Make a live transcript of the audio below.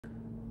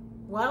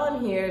while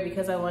I'm here,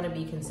 because I want to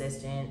be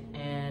consistent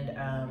and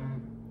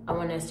I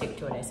want to stick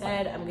to what I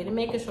said, I'm going to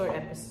make a short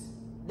episode.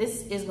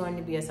 This is going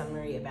to be a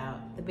summary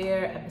about The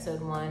Bear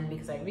episode 1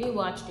 because I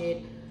rewatched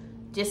it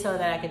just so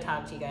that I could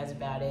talk to you guys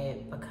about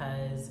it,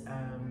 because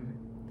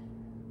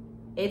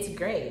it's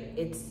great.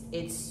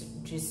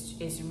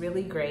 It's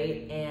really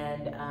great,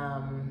 and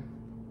I'm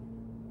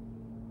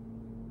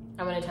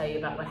going to tell you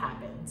about what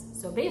happens.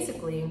 So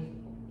basically,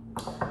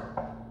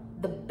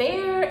 The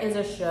Bear is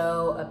a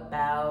show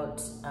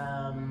about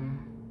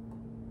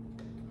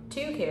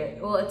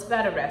it's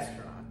about a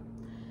restaurant.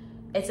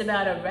 It's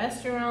about a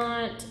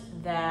restaurant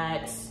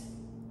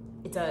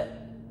it's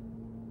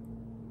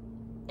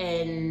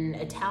an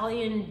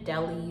Italian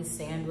deli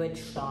sandwich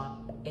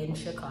shop in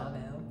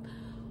Chicago.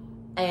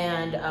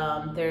 And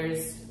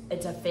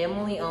it's a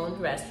family-owned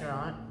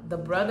restaurant. The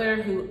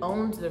brother who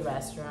owns the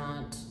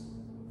restaurant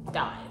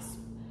dies.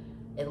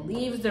 It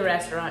leaves the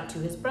restaurant to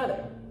his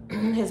brother.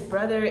 His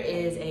brother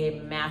is a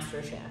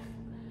master chef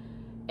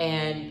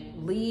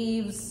and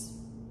leaves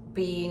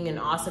being an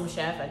awesome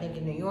chef, I think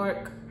in New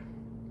York.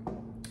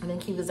 I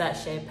think he was at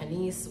Chez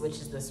Panisse, which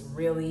is this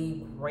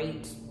really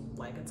great,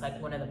 it's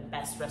like one of the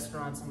best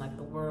restaurants in like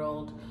the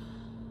world.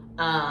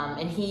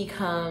 And he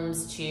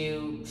comes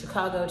to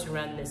Chicago to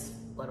run this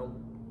little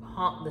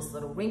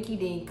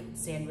rinky-dink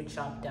sandwich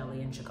shop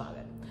deli in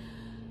Chicago.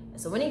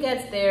 So when he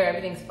gets there,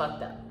 everything's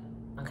fucked up.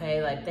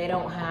 Okay, like they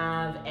don't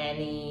have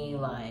any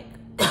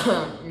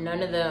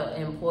none of the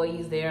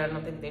employees there, I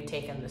don't think they've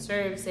taken the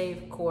Serve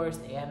Safe course.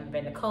 They haven't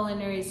been to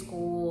culinary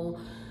school.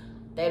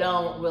 They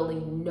don't really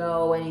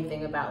know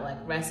anything about like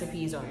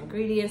recipes or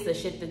ingredients. The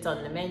shit that's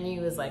on the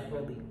menu is like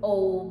really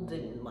old,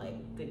 and like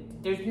it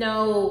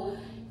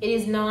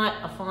is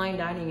not a fine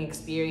dining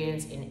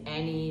experience in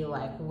any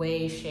like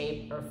way,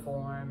 shape, or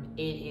form.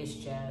 It is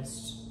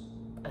just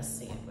a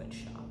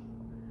sandwich shop.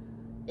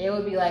 It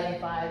would be like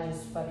if I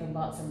just fucking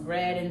bought some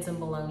bread and some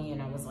bologna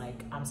and I was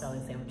like, I'm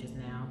selling sandwiches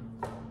now.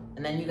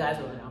 And then you guys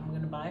were like, I'm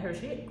gonna buy her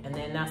shit. And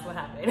then that's what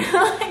happened.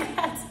 Like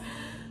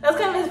that's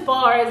kind of as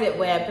far as it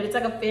went, but it's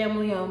like a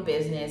family-owned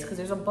business because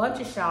there's a bunch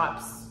of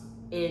shops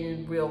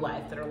in real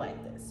life that are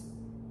like this.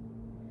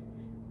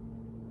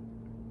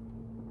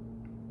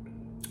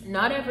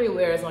 Not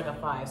everywhere is like a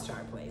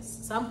 5-star place.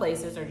 Some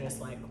places are just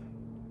like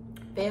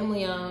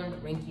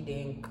family-owned,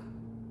 rinky-dink.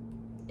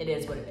 It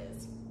is what it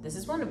is. This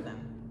is one of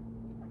them.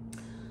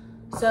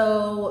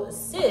 So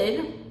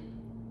Sid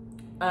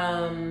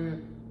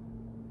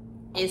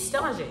is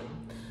staging.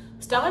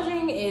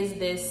 Staging is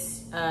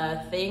this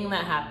thing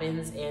that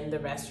happens in the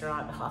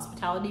restaurant, the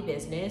hospitality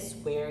business,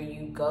 where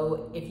you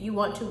go, if you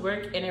want to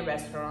work in a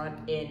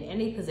restaurant in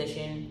any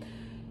position,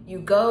 you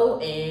go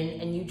in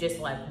and you just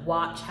like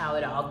watch how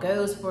it all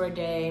goes for a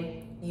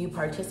day. You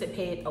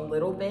participate a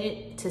little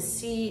bit to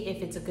see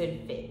if it's a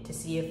good fit, to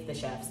see if the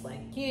chefs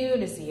like you,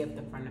 to see if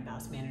the front of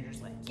house managers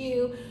like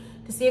you,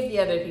 to see if the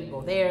other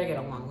people there get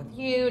along with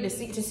you, to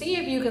see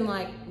if you can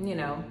like,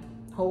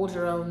 hold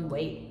your own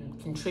weight and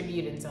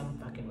contribute in some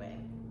fucking way.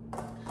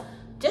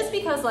 Just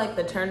because like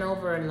the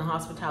turnover in the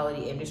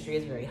hospitality industry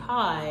is very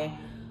high,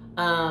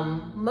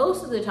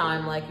 most of the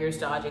time like your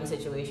staging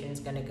situation is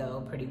gonna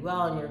go pretty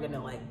well and you're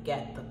gonna like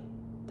get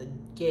the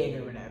gig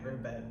or whatever,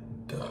 but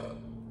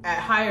at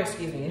higher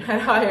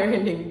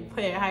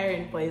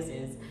end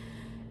places,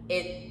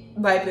 it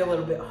might be a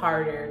little bit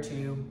harder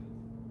to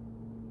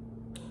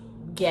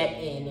get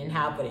in and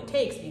have what it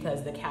takes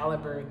because the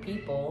caliber of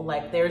people,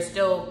 like there's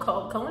still,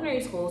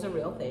 culinary school is a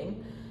real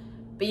thing.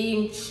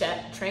 Being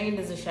trained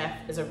as a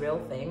chef is a real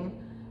thing.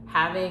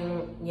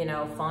 Having,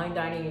 fine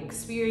dining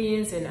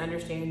experience and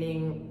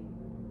understanding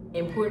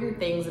important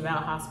things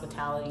about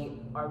hospitality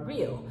are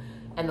real.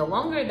 And the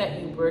longer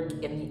that you work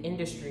in the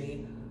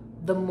industry,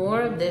 the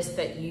more of this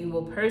that you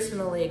will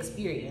personally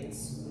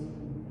experience.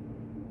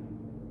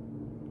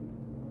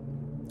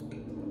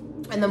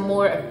 And the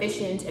more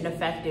efficient and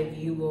effective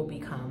you will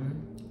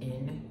become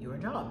in your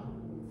job.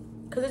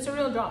 Because it's a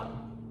real job.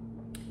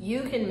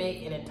 You can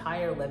make an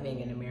entire living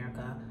in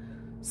America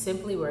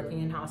simply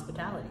working in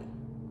hospitality.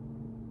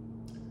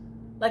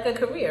 Like a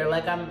career,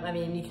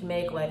 you can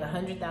make like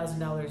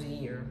 $100,000 a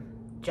year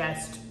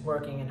just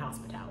working in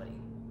hospitality.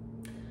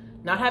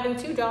 Not having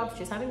 2 jobs,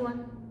 just having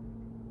 1.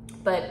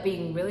 But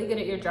being really good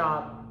at your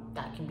job,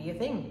 that can be a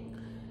thing.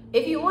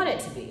 If you want it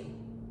to be.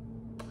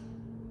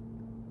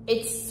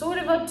 It's sort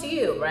of up to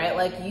you, right?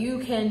 Like you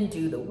can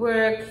do the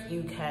work,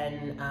 you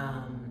can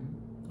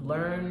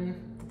learn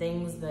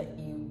things that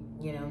you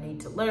need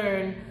to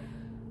learn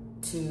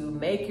to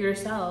make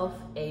yourself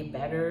a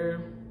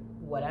better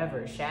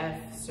whatever,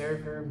 chef,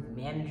 server,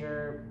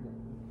 manager,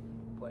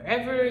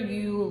 wherever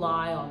you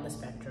lie on the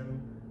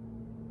spectrum.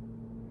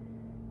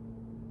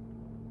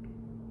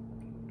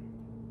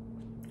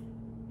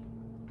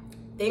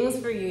 Things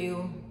for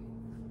you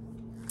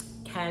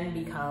can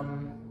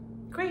become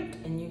great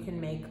and you can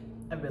make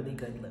a really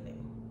good living.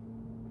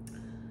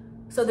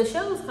 So the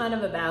show is kind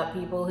of about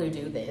people who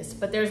do this,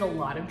 but there's a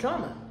lot of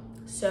drama.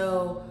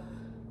 So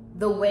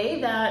the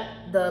way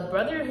that the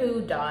brother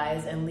who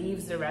dies and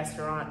leaves the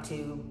restaurant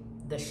to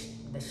the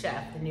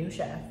chef, the new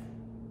chef,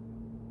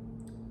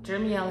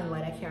 Jeremy Allen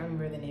White, I can't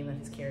remember the name of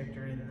his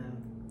character in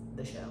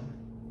the show,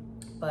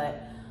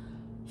 but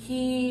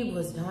he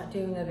was not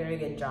doing a very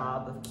good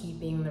job of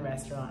keeping the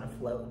restaurant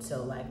afloat.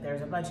 So like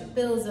there's a bunch of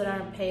bills that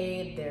aren't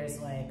paid, there's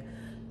like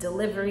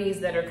deliveries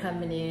that are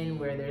coming in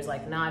where there's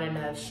like not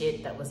enough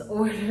shit that was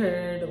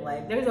ordered,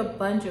 like there's a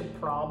bunch of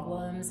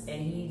problems,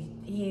 and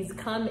he's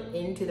come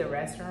into the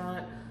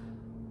restaurant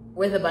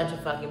with a bunch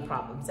of fucking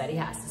problems that he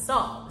has to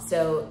solve.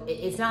 So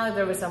it's not like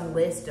there was some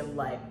list of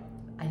like,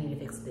 I need to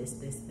fix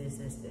this,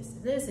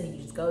 and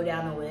you just go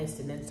down the list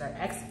and then start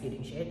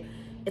executing shit.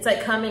 It's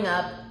like coming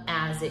up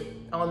as it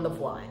on the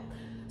fly.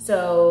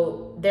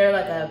 So they're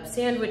like a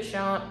sandwich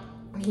shop.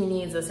 He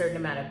needs a certain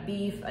amount of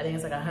beef. I think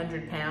it's like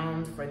 100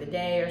 pounds for the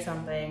day or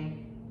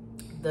something.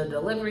 The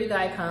delivery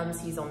guy comes,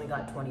 he's only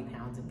got 20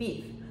 pounds of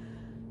beef.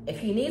 If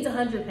he needs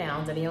 100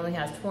 pounds and he only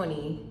has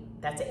 20,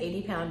 that's an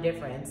 80-pound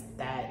difference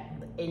that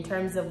in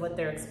terms of what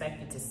they're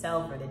expected to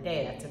sell for the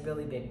day, that's a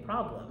really big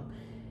problem.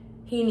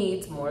 He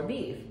needs more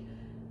beef.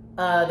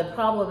 The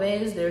problem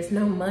is there's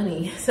no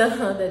money. So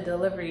the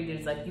delivery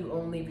dude's like, you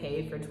only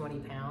paid for 20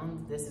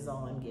 pounds. This is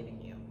all I'm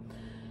giving you.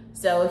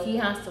 So he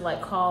has to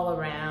like call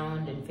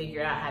around and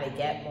figure out how to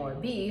get more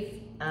beef.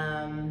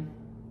 And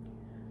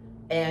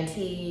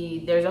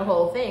there's a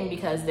whole thing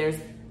because the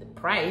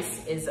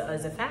price is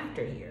a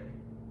factor here.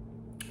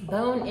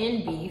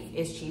 Bone-in beef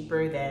is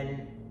cheaper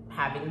than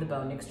having the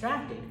bone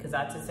extracted because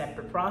that's a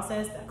separate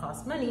process that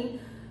costs money.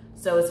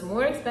 So it's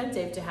more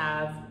expensive to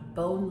have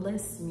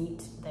boneless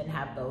meat than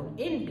have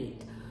bone-in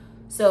meat.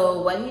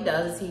 So what he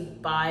does is he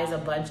buys a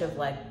bunch of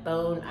like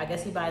I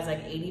guess he buys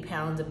like 80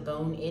 pounds of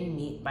bone-in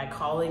meat by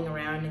calling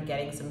around and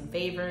getting some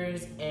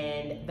favors,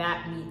 and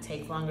that meat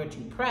takes longer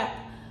to prep.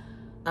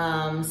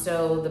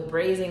 So the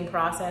braising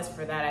process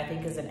for that I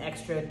think is an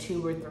extra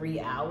 2 or 3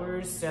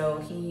 hours.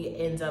 So he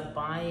ends up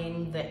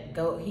buying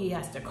he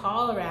has to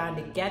call around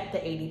to get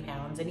the 80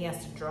 pounds, and he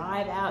has to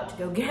drive out to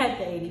go get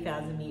the 80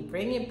 pounds of meat,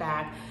 bring it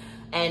back,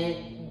 and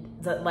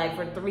like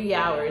for 3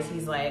 hours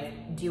he's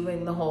like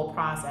doing the whole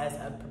process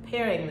of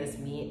preparing this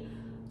meat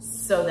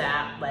so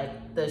that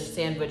like the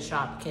sandwich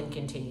shop can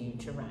continue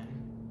to run.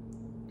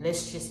 And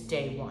this is just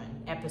day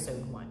 1,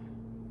 episode 1.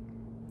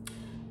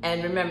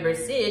 And remember,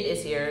 Sid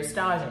is here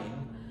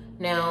staging.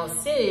 Now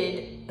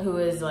Sid, who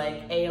is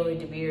like Aoi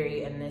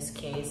Dabiri in this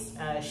case,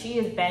 she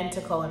has been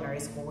to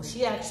culinary school.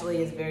 She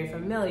actually is very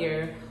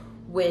familiar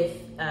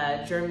with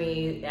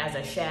Jeremy as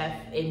a chef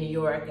in New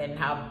York and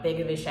how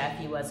big of a chef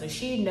he was. So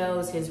she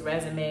knows his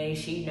resume,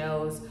 she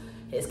knows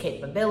his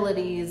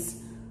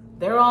capabilities.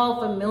 They're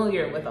all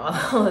familiar with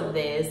all of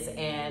this,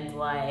 and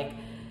like,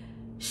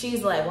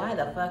 she's like, why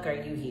the fuck are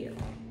you here?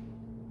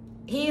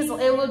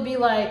 It would be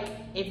like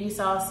if you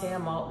saw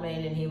Sam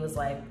Altman and he was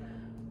like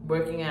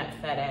working at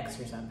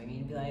FedEx or something,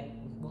 you'd be like,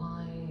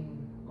 why?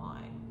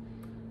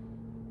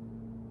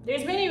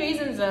 There's many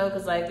reasons though,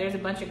 because like there's a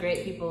bunch of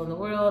great people in the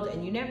world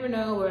and you never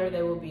know where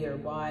they will be or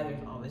why.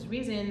 There's always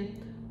reason.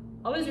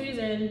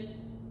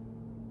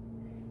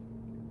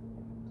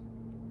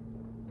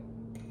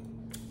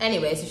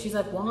 Anyway, so she's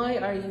like, why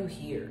are you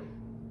here?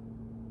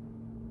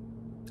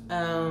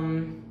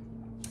 And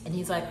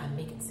he's like, I'm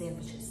making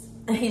sandwiches.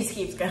 And he just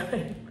keeps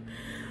going.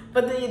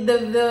 But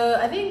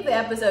I think the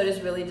episode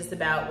is really just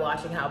about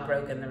watching how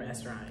broken the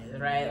restaurant is,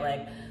 right?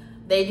 Like,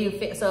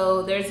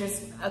 so there's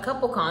a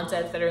couple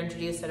concepts that are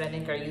introduced that I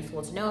think are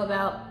useful to know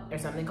about.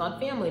 There's something called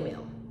family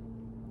meal.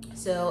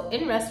 So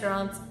in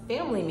restaurants,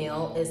 family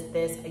meal is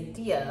this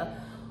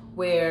idea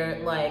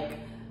where like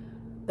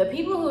the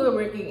people who are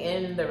working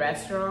in the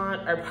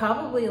restaurant are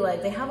probably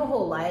like, they have a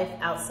whole life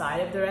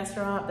outside of the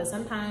restaurant, but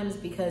sometimes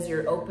because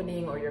you're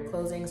opening or you're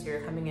closing, so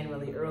you're coming in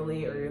really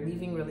early or you're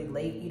leaving really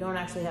late, you don't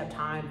actually have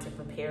time to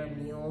prepare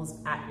meals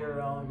at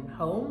your own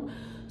home.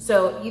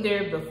 So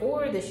either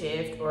before the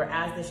shift or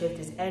as the shift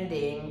is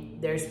ending,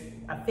 there's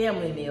a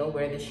family meal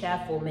where the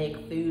chef will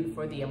make food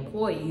for the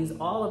employees,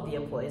 all of the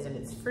employees, and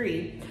it's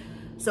free,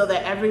 so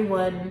that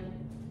everyone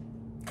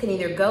can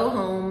either go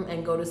home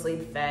and go to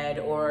sleep fed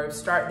or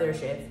start their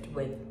shift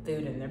with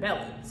food in their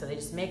belly. So they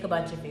just make a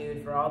bunch of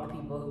food for all the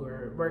people who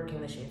are working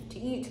the shift to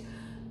eat,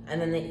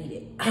 and then they eat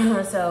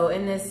it. So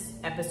in this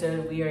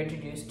episode, we are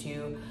introduced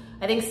to,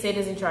 I think Sid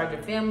is in charge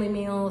of family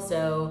meal.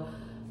 So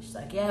she's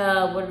like,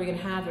 yeah, what are we gonna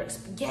have? They're like,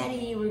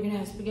 spaghetti, we're gonna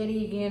have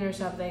spaghetti again or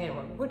something.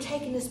 And we're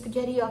taking the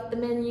spaghetti off the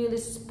menu.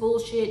 This is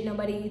bullshit.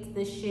 Nobody eats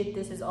this shit.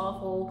 This is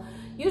awful.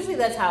 Usually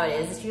that's how it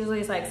is. It's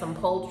usually like some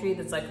poultry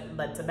that's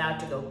about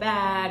to go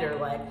bad, or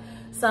like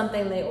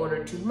something they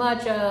ordered too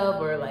much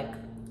of, or like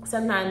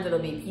sometimes it'll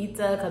be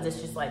pizza because it's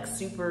just like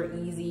super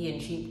easy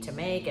and cheap to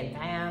make and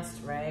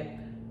fast, right?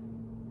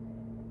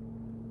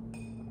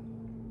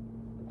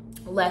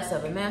 Less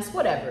of a mess,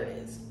 whatever it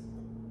is.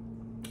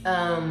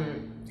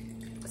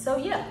 So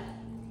yeah,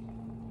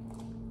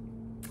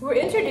 we're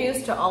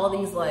introduced to all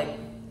these like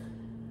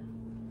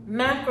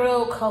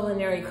macro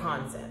culinary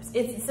concepts.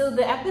 So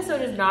the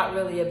episode is not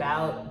really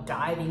about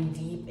diving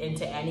deep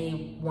into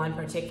any one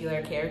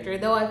particular character,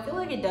 though I feel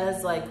like it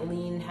does like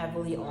lean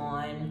heavily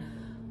on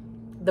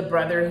the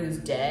brother who's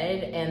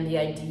dead and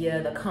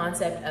the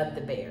concept of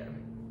the bear.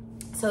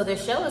 So the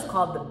show is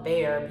called The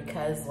Bear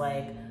because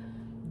like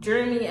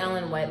Jeremy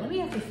Allen White, let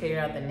me actually figure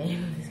out the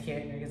name of this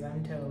character because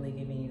I'm totally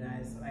giving you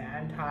guys, like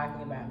I'm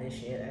talking about this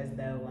shit as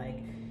though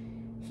like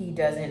he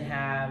doesn't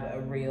have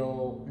a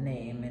real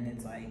name, and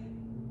it's like,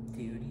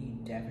 dude, he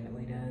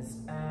definitely does.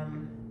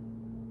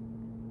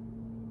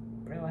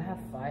 Bro, I have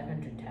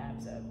 500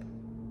 tabs up.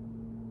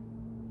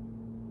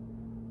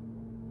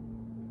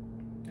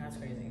 That's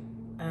crazy.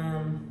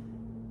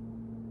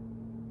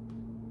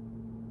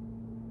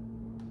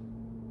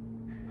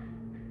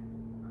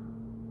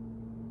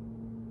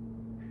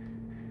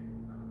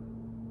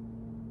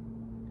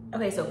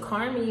 Okay, so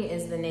Carmi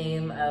is the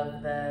name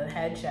of the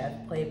head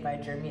chef played by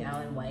Jeremy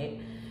Allen White.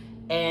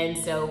 And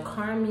so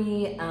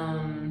Carmi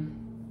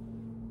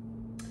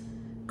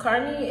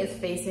is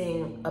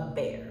facing a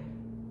bear.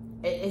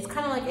 It's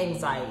kind of like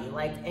anxiety.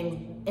 Like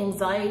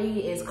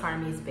anxiety is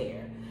Carmi's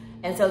bear.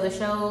 And so the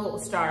show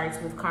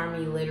starts with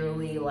Carmi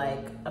literally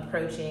like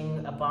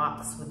approaching a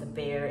box with a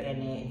bear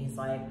in it. And he's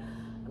like,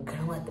 I'm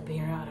gonna let the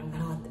bear out, I'm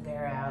gonna let the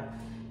bear out.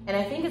 And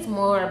I think it's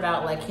more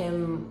about like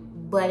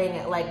him letting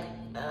it like,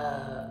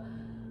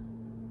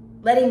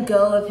 letting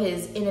go of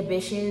his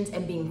inhibitions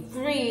and being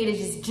free to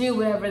just do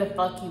whatever the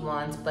fuck he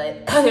wants.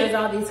 But there's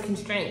all these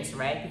constraints,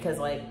 right? Because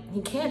like,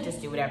 he can't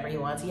just do whatever he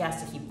wants. He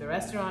has to keep the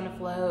restaurant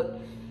afloat.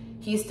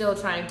 He's still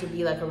trying to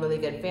be like a really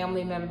good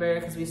family member,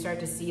 because we start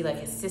to see like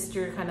his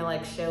sister kind of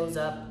like shows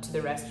up to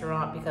the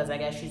restaurant because I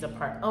guess she's a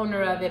part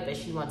owner of it, but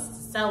she wants to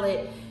sell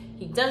it.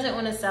 He doesn't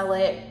want to sell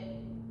it.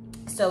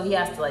 So he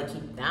has to like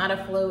keep that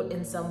afloat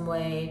in some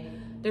way.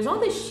 There's all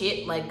this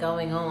shit like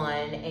going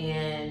on,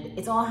 and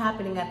it's all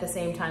happening at the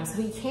same time.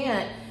 So he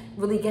can't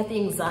really get the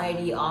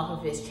anxiety off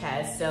of his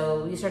chest.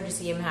 So you start to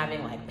see him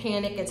having like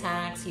panic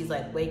attacks. He's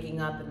like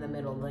waking up in the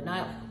middle of the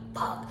night, like,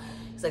 fuck.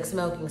 He's like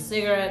smoking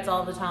cigarettes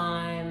all the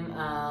time.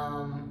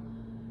 And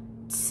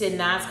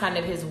that's kind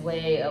of his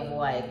way of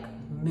like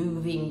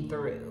moving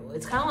through.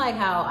 It's kind of like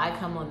how I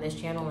come on this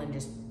channel and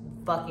just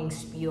fucking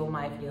spiel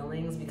my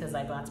feelings, because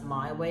like that's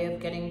my way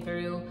of getting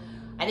through.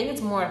 I think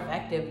it's more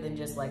effective than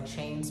just like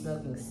chain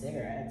smoking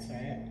cigarettes,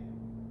 right?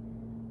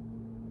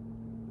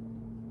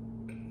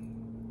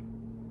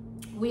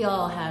 We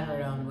all have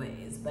our own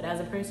ways, but as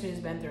a person who's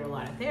been through a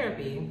lot of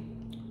therapy,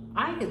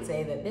 I could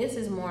say that this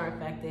is more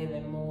effective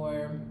and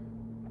more,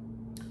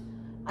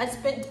 it's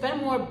been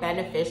more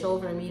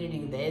beneficial for me to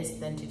do this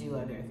than to do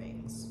other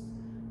things.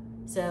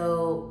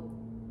 So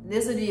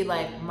this would be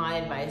like my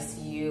advice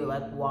to you,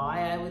 like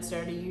why I would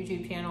start a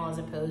YouTube channel as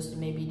opposed to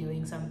maybe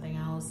doing something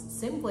else,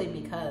 simply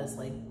because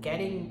like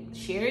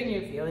sharing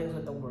your feelings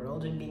with the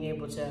world and being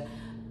able to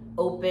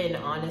open,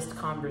 honest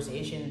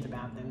conversations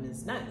about them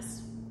is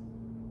nice.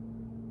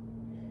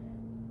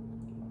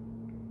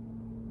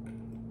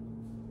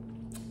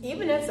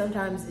 Even if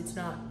sometimes it's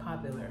not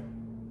popular.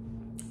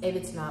 If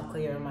it's not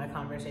clear, my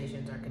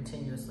conversations are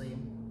continuously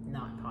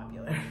not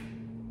popular.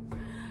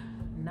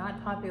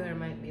 Not popular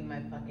might be my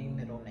fucking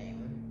middle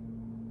name.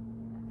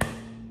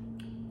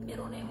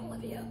 Middle name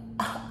Olivia.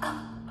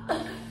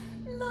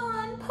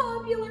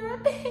 Non-popular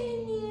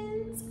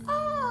opinions.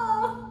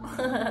 Oh.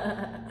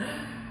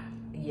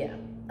 Yeah.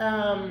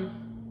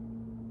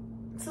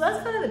 So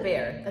that's kind of The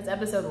Bear. That's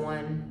episode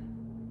 1.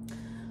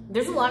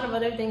 There's a lot of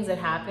other things that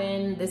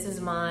happen. This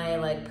is my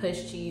like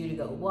push to you to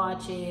go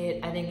watch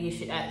it. I think you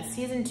should.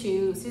 Season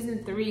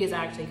 3 is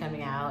actually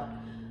coming out.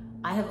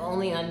 I have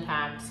only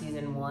unpacked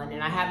season 1,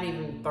 and I haven't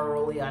even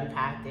thoroughly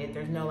unpacked it.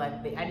 There's no like,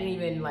 I didn't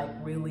even like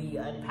really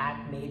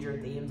unpack major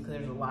themes because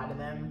there's a lot of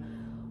them.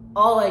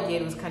 All I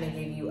did was kind of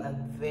give you a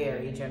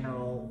very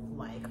general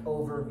like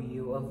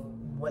overview of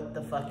what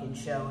the fucking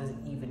show is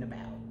even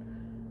about.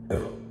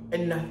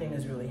 And nothing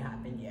has really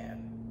happened yet.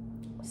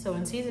 So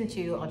in season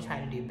 2, I'll try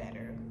to do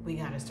better. We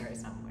gotta start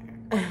somewhere.